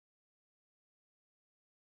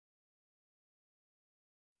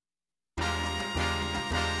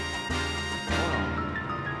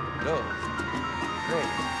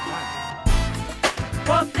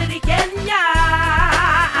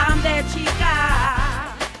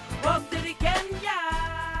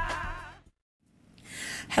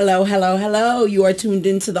Hello, hello, hello. You are tuned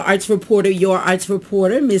into the Arts Reporter, your Arts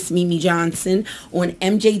Reporter, Miss Mimi Johnson, on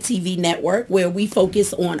MJTV Network, where we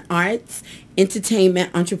focus on arts,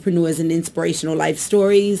 entertainment, entrepreneurs, and inspirational life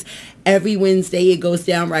stories. Every Wednesday, it goes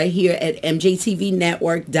down right here at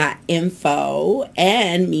mjtvnetwork.info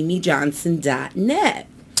and mimijohnson.net.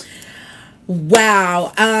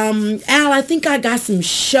 Wow. Al, I think I got some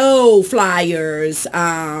show flyers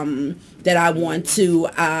that I want to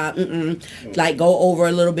like go over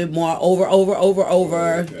a little bit more.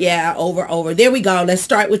 Over. Yeah, over. There we go. Let's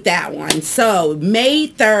start with that one. So May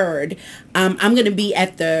 3rd, I'm going to be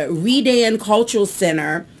at the Redan Cultural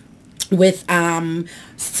Center with some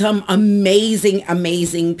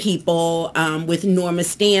amazing people with Norma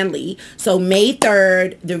Stanley. So May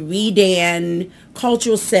 3rd, the Redan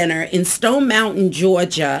Cultural Center in Stone Mountain,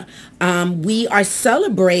 Georgia. We are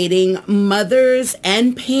celebrating mothers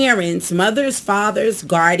and parents, mothers, fathers,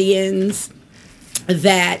 guardians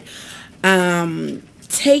that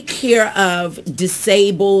take care of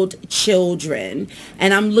disabled children.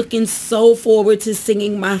 And I'm looking so forward to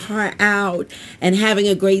singing my heart out and having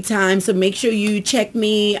a great time. So make sure you check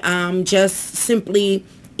me. Just simply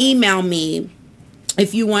email me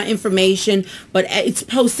if you want information, but it's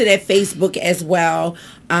posted at Facebook as well.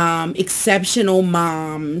 Exceptional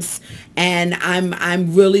Moms, and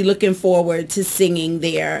I'm really looking forward to singing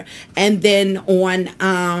there. And then on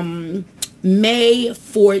May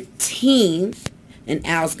 14th, and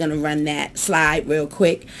Al's going to run that slide real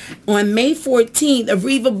quick. On May 14th,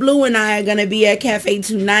 Ariva Blue and I are going to be at Cafe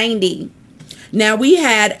 290. Now, we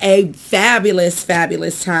had a fabulous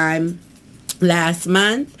time last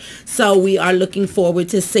month, so we are looking forward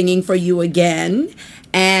to singing for you again.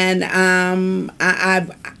 And I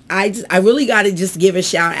really got to just give a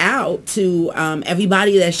shout out to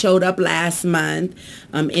everybody that showed up last month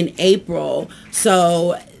in April.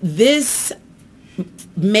 So this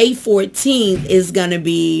May 14th is going to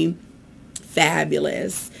be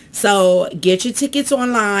fabulous. So get your tickets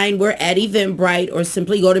online. We're at Eventbrite, or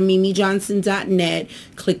simply go to mimijohnson.net.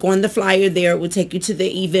 Click on the flyer there. It will take you to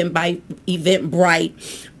the Eventbrite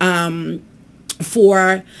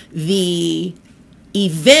for the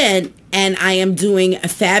event. And I am doing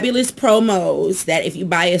fabulous promos that if you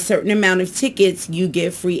buy a certain amount of tickets, you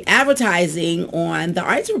get free advertising on the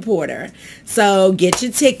Arts Reporter. So get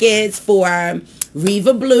your tickets for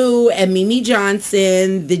Reva Blue and Mimi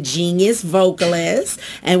Johnson, the genius vocalist,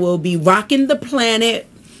 and we'll be rocking the planet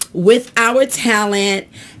with our talent.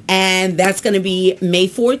 And that's going to be May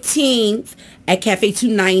 14th at Cafe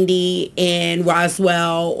 290 in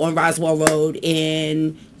Roswell, on Roswell Road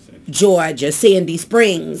in Georgia, Sandy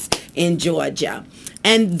Springs in Georgia.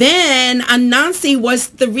 And then Anansi was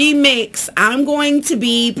the remix. I'm going to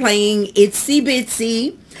be playing Itsy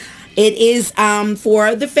Bitsy. It is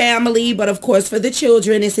for the family, but of course for the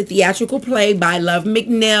children. It's a theatrical play by Love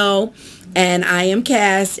McNeil, and I am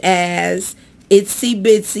cast as Itsy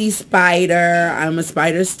Bitsy Spider. I'm a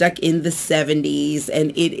spider stuck in the 70s,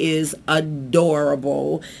 and it is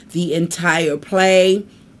adorable, the entire play.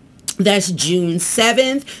 That's June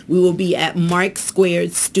 7th. We will be at Mark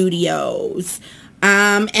Squared Studios.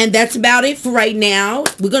 And that's about it for right now.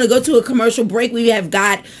 We're going to go to a commercial break. We have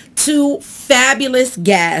got two fabulous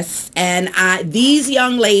guests, and these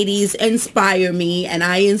young ladies inspire me, and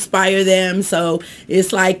I inspire them. So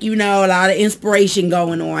it's like, you know, a lot of inspiration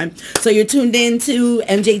going on. So you're tuned in to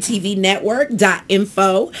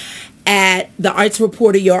mjtvnetwork.info at the Arts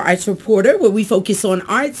Reporter, your Arts Reporter, where we focus on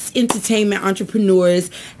arts, entertainment,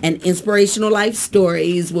 entrepreneurs, and inspirational life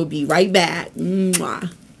stories. We'll be right back.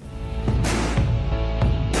 Mwah.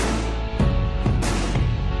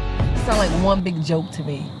 Sound like one big joke to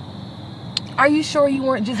me. Are you sure you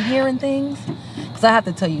weren't just hearing things? Because I have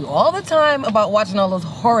to tell you all the time about watching all those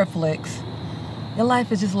horror flicks. Your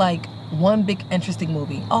life is just like one big interesting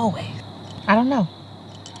movie. Always. I don't know.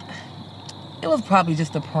 It was probably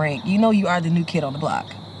just a prank. You know you are the new kid on the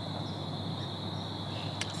block.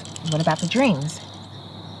 What about the dreams?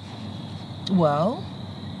 Well,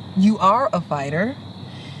 you are a fighter,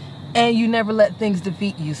 and you never let things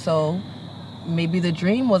defeat you, so maybe the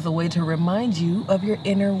dream was a way to remind you of your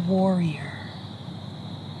inner warrior.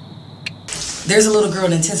 There's a little girl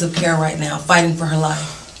in intensive care right now, fighting for her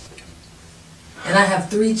life. And I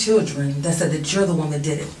have 3 children that said that you're the one that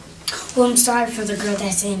did it. Well, I'm sorry for the girl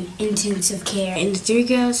that's in intensive care. And the 3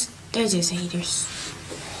 girls, they're just haters.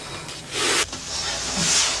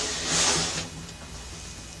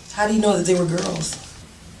 How do you know that they were girls?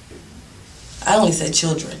 I only said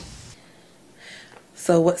children.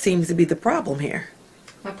 So what seems to be the problem here?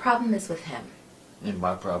 My problem is with him. And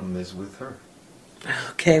my problem is with her.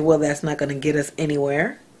 Okay, well, that's not going to get us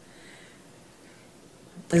anywhere.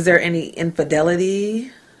 Is there any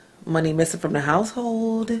infidelity? Money missing from the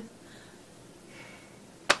household?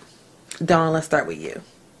 Dawn, let's start with you.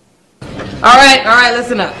 All right,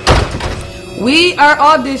 listen up. We are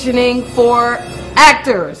auditioning for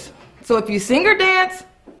actors. So if you sing or dance,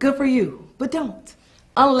 good for you. But don't.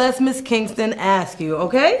 Unless Miss Kingston asks you,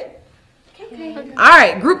 okay? Okay. All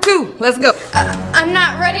right, group 2, let's go. I'm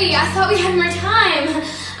not ready. I thought we had more time.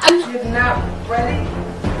 You're not ready?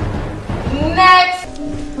 Next.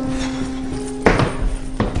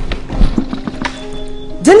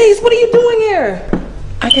 Denise, what are you doing here?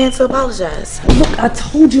 I came to apologize. Look, I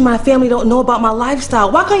told you my family don't know about my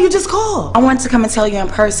lifestyle. Why can't you just call? I wanted to come and tell you in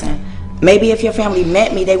person. Maybe if your family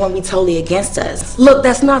met me, they wouldn't be totally against us. Look,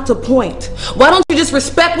 that's not the point. Why don't you just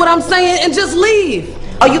respect what I'm saying and just leave?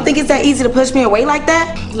 Oh, you think it's that easy to push me away like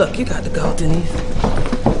that? Look, you got to go, Denise.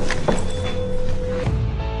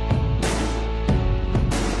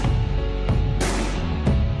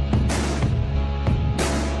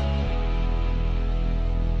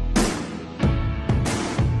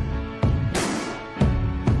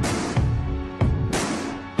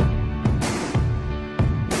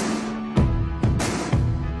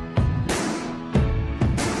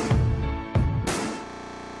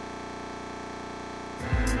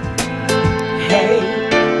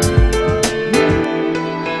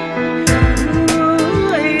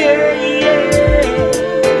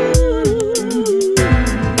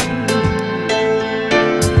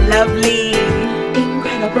 Lovely,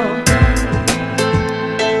 incredible.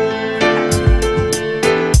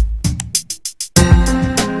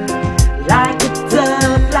 Like a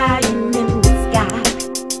dove flying in the sky,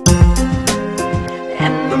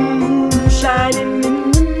 and the moon shining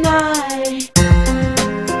in the night.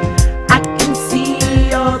 I can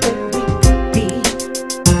see all that we could be.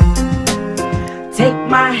 Take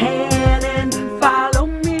my hand and follow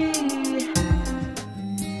me.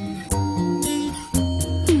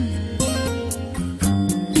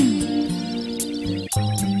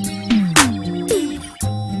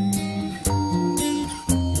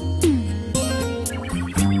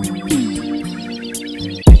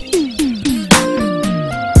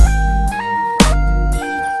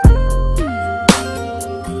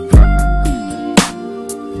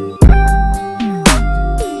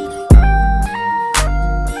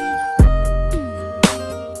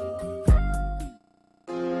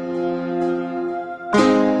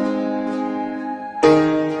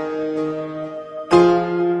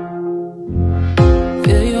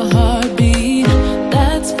 Feel your heartbeat,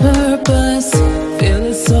 that's purpose. Feel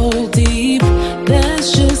it so deep,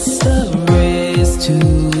 that's just a risk to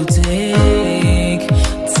take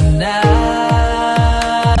tonight.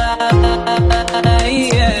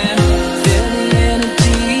 Yeah. Feel the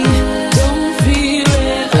energy, don't feel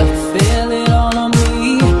it. I feel it all on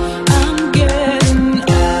me. I'm getting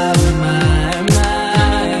out of my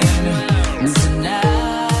mind tonight.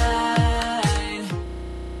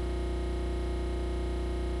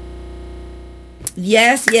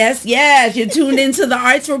 Yes, yes, yes. You're tuned into the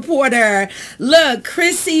Arts Reporter. Look,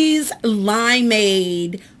 Chrissy's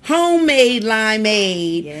limeade, homemade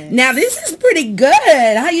limeade. Yes. Now this is pretty good.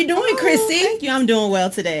 How you doing, Chrissy? Thank you. I'm doing well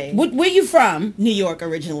today. Where you from? New York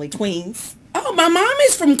originally, Queens. Oh, my mom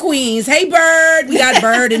is from Queens. Hey, Bird. We got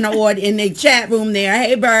Bird in the chat room there.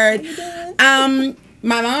 Hey, Bird.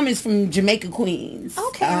 My mom is from Jamaica, Queens.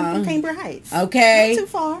 Okay, I'm from Cambridge Heights. Okay. Not too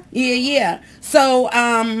far. Yeah, yeah. So,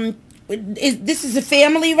 this is a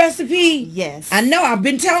family recipe? Yes. I know. I've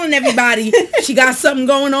been telling everybody she got something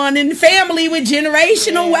going on in the family with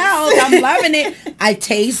generational wealth. I'm loving it. I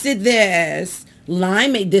tasted this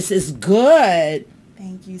limeade. This is good.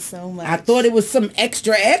 Thank you so much. I thought it was some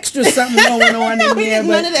extra something going on in there, but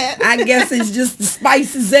none of that. I guess it's just the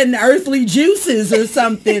spices and the earthly juices or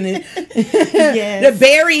something. And Yes. the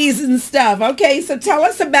berries and stuff. Okay, so tell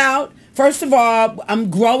us about, first of all, I'm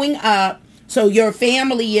growing up. So your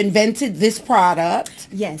family invented this product.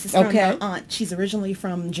 Yes, it's from Okay. my aunt. She's originally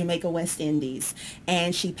from Jamaica, West Indies,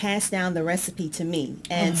 and she passed down the recipe to me.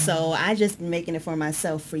 And so I just been making it for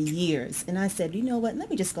myself for years. And I said, you know what, let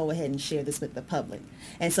me just go ahead and share this with the public.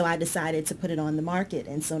 And so I decided to put it on the market.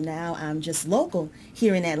 And so now I'm just local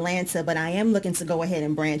here in Atlanta, but I am looking to go ahead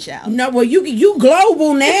and branch out. No, well, you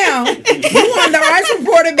global now. You on the Arts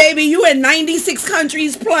Reporter, baby. You in 96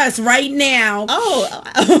 countries plus right now. Oh,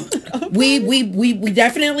 We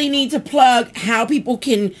definitely need to plug how people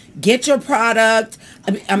can get your product.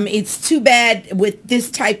 It's too bad with this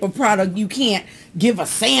type of product you can't give a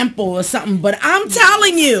sample or something, but I'm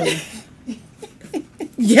telling you,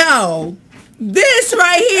 yo, this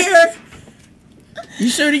right here, You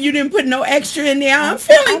sure that you didn't put no extra in there? I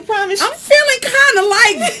promise you. I'm feeling kind of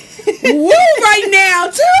like woo right now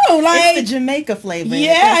too. Like it's the Jamaica flavor.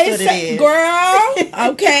 Yeah, that's what it is. Girl.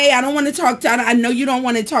 Okay, I don't want to talk. I know you don't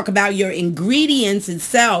want to talk about your ingredients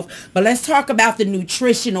itself, but let's talk about the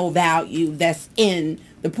nutritional value that's in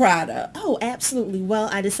the product. Oh, absolutely. Well,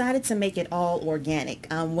 I decided to make it all organic.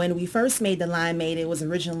 When we first made the limeade, it was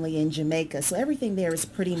originally in Jamaica, so everything there is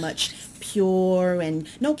pretty much pure and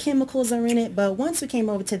no chemicals are in it. But once we came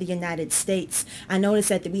over to the United States, I noticed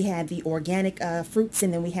that we had the organic fruits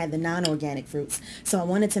and then we had the non-organic fruits. So I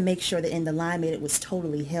wanted to make sure that in the limeade it was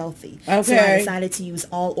totally healthy. Okay. So I decided to use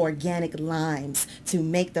all organic limes to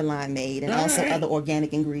make the limeade and also other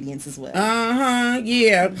organic ingredients as well.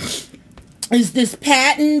 Yeah. Is this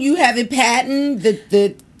patent? You have it patent?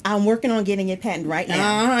 I'm working on getting it patent right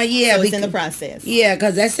now. Yeah. So it's in the process. Yeah,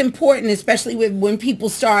 because that's important, especially when people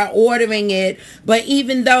start ordering it. But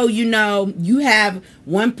even though, you have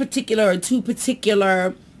one particular or two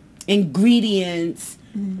particular ingredients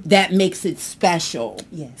that makes it special.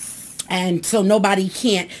 Yes. And so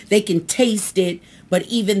they can taste it, but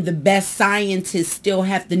even the best scientists still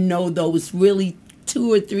have to know those really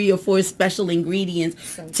 2 or 3 or 4 special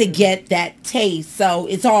ingredients to get that taste. So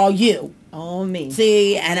it's all you. All me.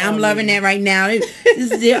 See, and I'm loving that right now. This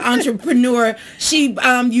is the entrepreneur.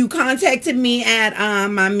 You contacted me at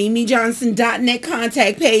my MimiJohnson.net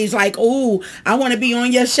contact page like, oh, I want to be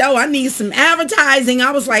on your show. I need some advertising.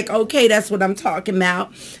 I was like, okay, that's what I'm talking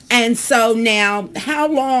about. And so now, how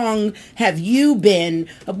long have you been,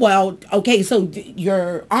 well, okay, so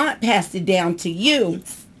your aunt passed it down to you.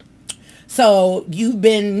 So you've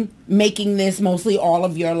been making this mostly all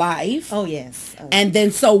of your life. Oh, yes. And then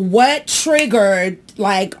so what triggered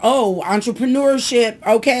like, oh, entrepreneurship,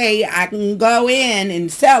 okay, I can go in and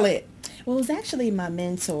sell it? Well, it was actually my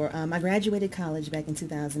mentor. I graduated college back in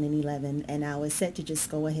 2011, and I was set to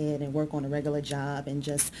just go ahead and work on a regular job and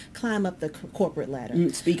just climb up the corporate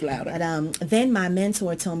ladder. Speak louder. But then my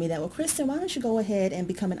mentor told me that, well, Kristen, why don't you go ahead and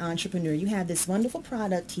become an entrepreneur? You have this wonderful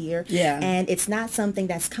product here, and it's not something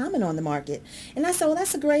that's common on the market. And I said, well,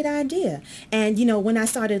 that's a great idea. And, when I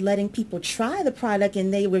started letting people try the product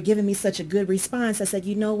and they were giving me such a good response, I said,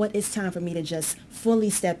 you know what, it's time for me to just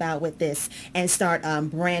fully step out with this and start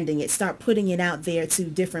branding it, start putting it out there to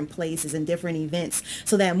different places and different events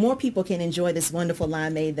so that more people can enjoy this wonderful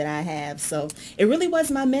limeade that I have. So it really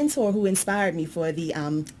was my mentor who inspired me for the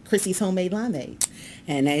Chrissy's Homemade Limeade.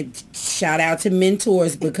 And I shout out to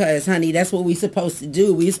mentors because, honey, that's what we're supposed to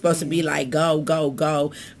do. We're supposed to be like, go, go,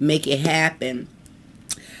 go, make it happen.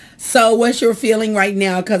 So what's your feeling right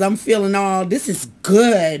now? Because I'm feeling this is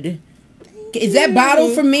good. Is that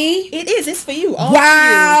bottle for me? It is. It's for you. All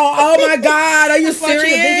wow. For you. Oh, my God. Are you serious? The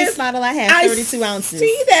biggest bottle I have, 32 ounces.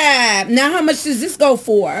 See that. Now, how much does this go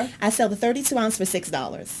for? I sell the 32 ounce for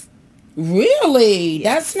 $6. Really? Yes.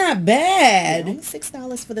 That's not bad. Yeah, only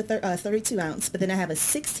 $6 for the 32 ounce, but then I have a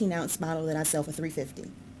 16 ounce bottle that I sell for $3.50.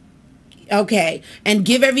 Okay, and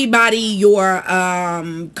give everybody your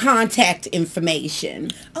contact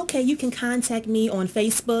information. Okay, you can contact me on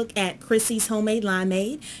Facebook at Chrissy's Homemade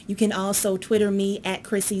Limeade. You can also Twitter me at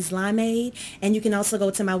Chrissy's Limeade, and you can also go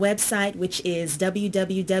to my website, which is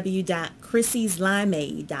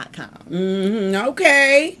www.chrissyslimeade.com.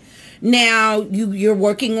 Okay. Now, you're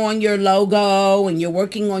working on your logo and you're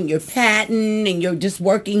working on your patent and you're just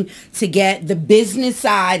working to get the business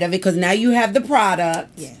side of it because now you have the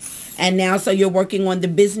product. Yes. And now, so you're working on the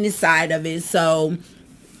business side of it. So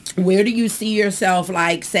where do you see yourself,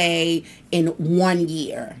 like, say, in 1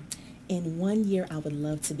 year? In 1 year, I would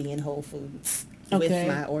love to be in Whole Foods with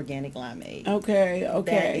my organic limeade. Okay.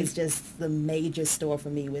 That is just the major store for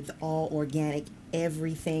me with all organic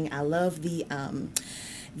everything. I love the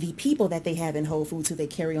people that they have in Whole Foods who they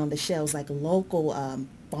carry on the shelves, like local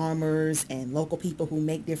farmers and local people who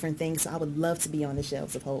make different things. So I would love to be on the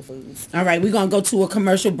shelves of Whole Foods. All right, we're going to go to a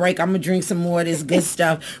commercial break. I'm going to drink some more of this good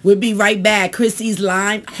stuff. We'll be right back. Chrissy's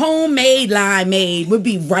Homemade Limeade. We'll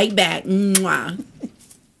be right back. Mwah.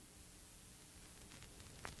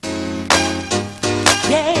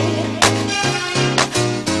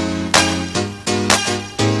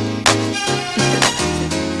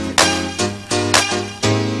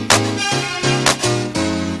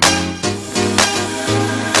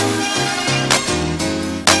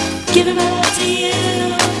 Giving my love to you,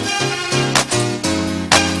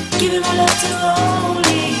 giving my love to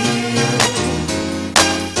only you,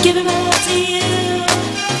 giving my love to you,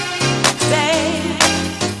 babe,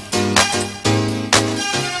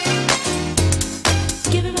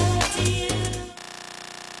 giving my love to you.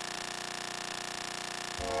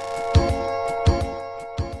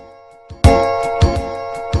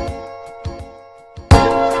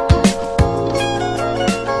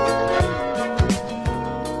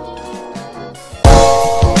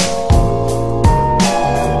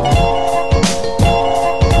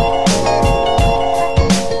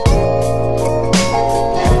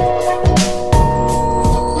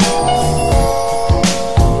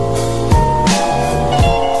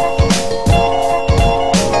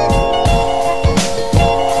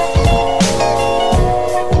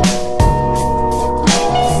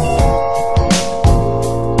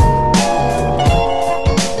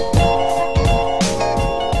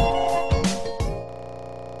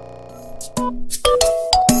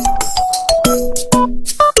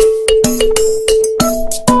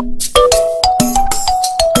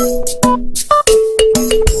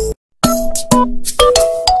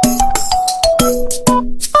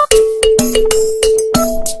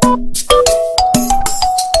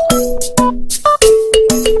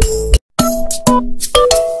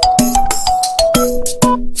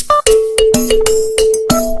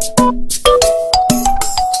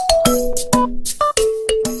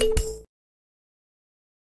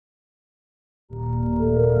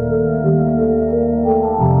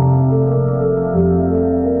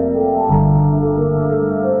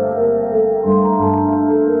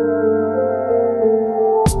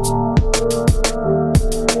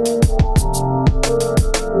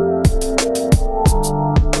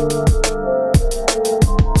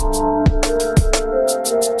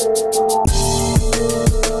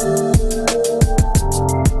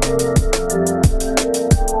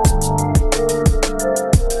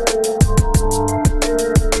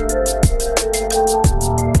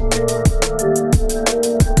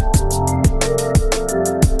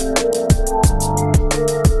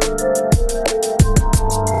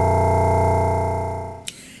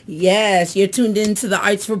 Yes, you're tuned into the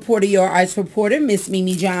Arts Reporter, your Arts Reporter, Miss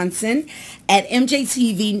Mimi Johnson at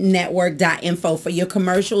mjtvnetwork.info. For your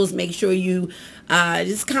commercials, make sure you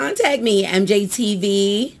just contact me,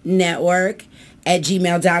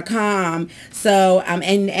 mjtvnetwork@gmail.com. So,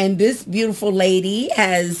 and this beautiful lady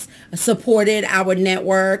has supported our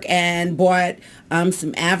network and bought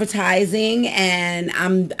some advertising, and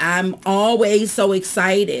I'm always so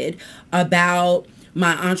excited about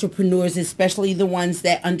my entrepreneurs, especially the ones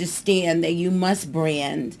that understand that you must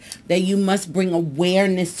brand, that you must bring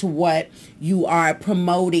awareness to what you are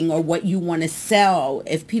promoting or what you want to sell.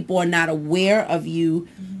 If people are not aware of you,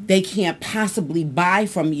 they can't possibly buy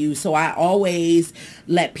from you. So I always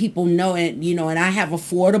let people know, and and I have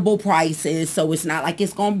affordable prices, so it's not like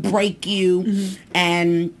it's gonna break you.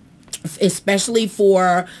 And especially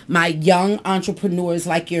for my young entrepreneurs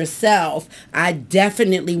like yourself, I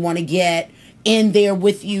definitely want to get in there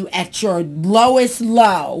with you at your lowest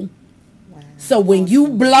low. Wow. So when you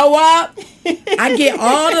blow up, I get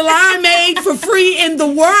all the limeade for free in the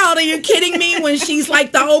world. Are you kidding me? When she's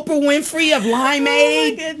like the Oprah Winfrey of limeade.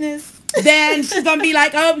 Oh my goodness. Then she's gonna be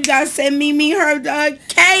like, oh, you gotta send me her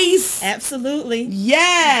case. Absolutely.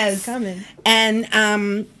 Yes. It's coming. And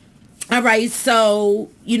all right,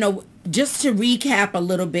 so just to recap a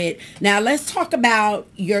little bit, now let's talk about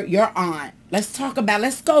your aunt. Let's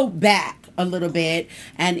go back a little bit.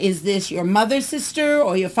 And is this your mother's sister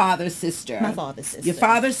or your father's sister? My father's sister. Your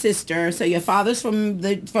father's sister. So your father's from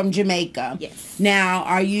Jamaica. Yes. Now,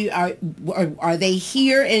 are they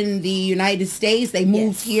here in the United States? They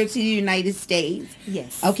moved here to the United States.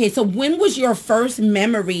 Yes. Okay. So when was your first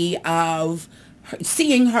memory of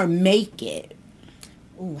seeing her make it?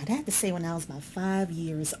 Oh, I'd have to say when I was about 5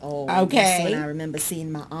 years old. Okay. That's when I remember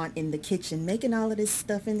seeing my aunt in the kitchen making all of this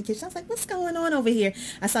stuff in the kitchen. I was like, what's going on over here?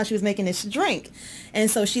 I saw she was making this drink.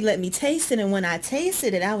 And so she let me taste it. And when I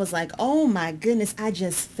tasted it, I was like, oh my goodness, I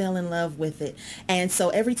just fell in love with it. And so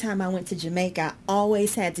every time I went to Jamaica, I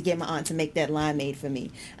always had to get my aunt to make that limeade for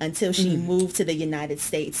me until she moved to the United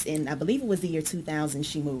States. And I believe it was the year 2000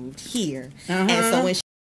 she moved here. And so when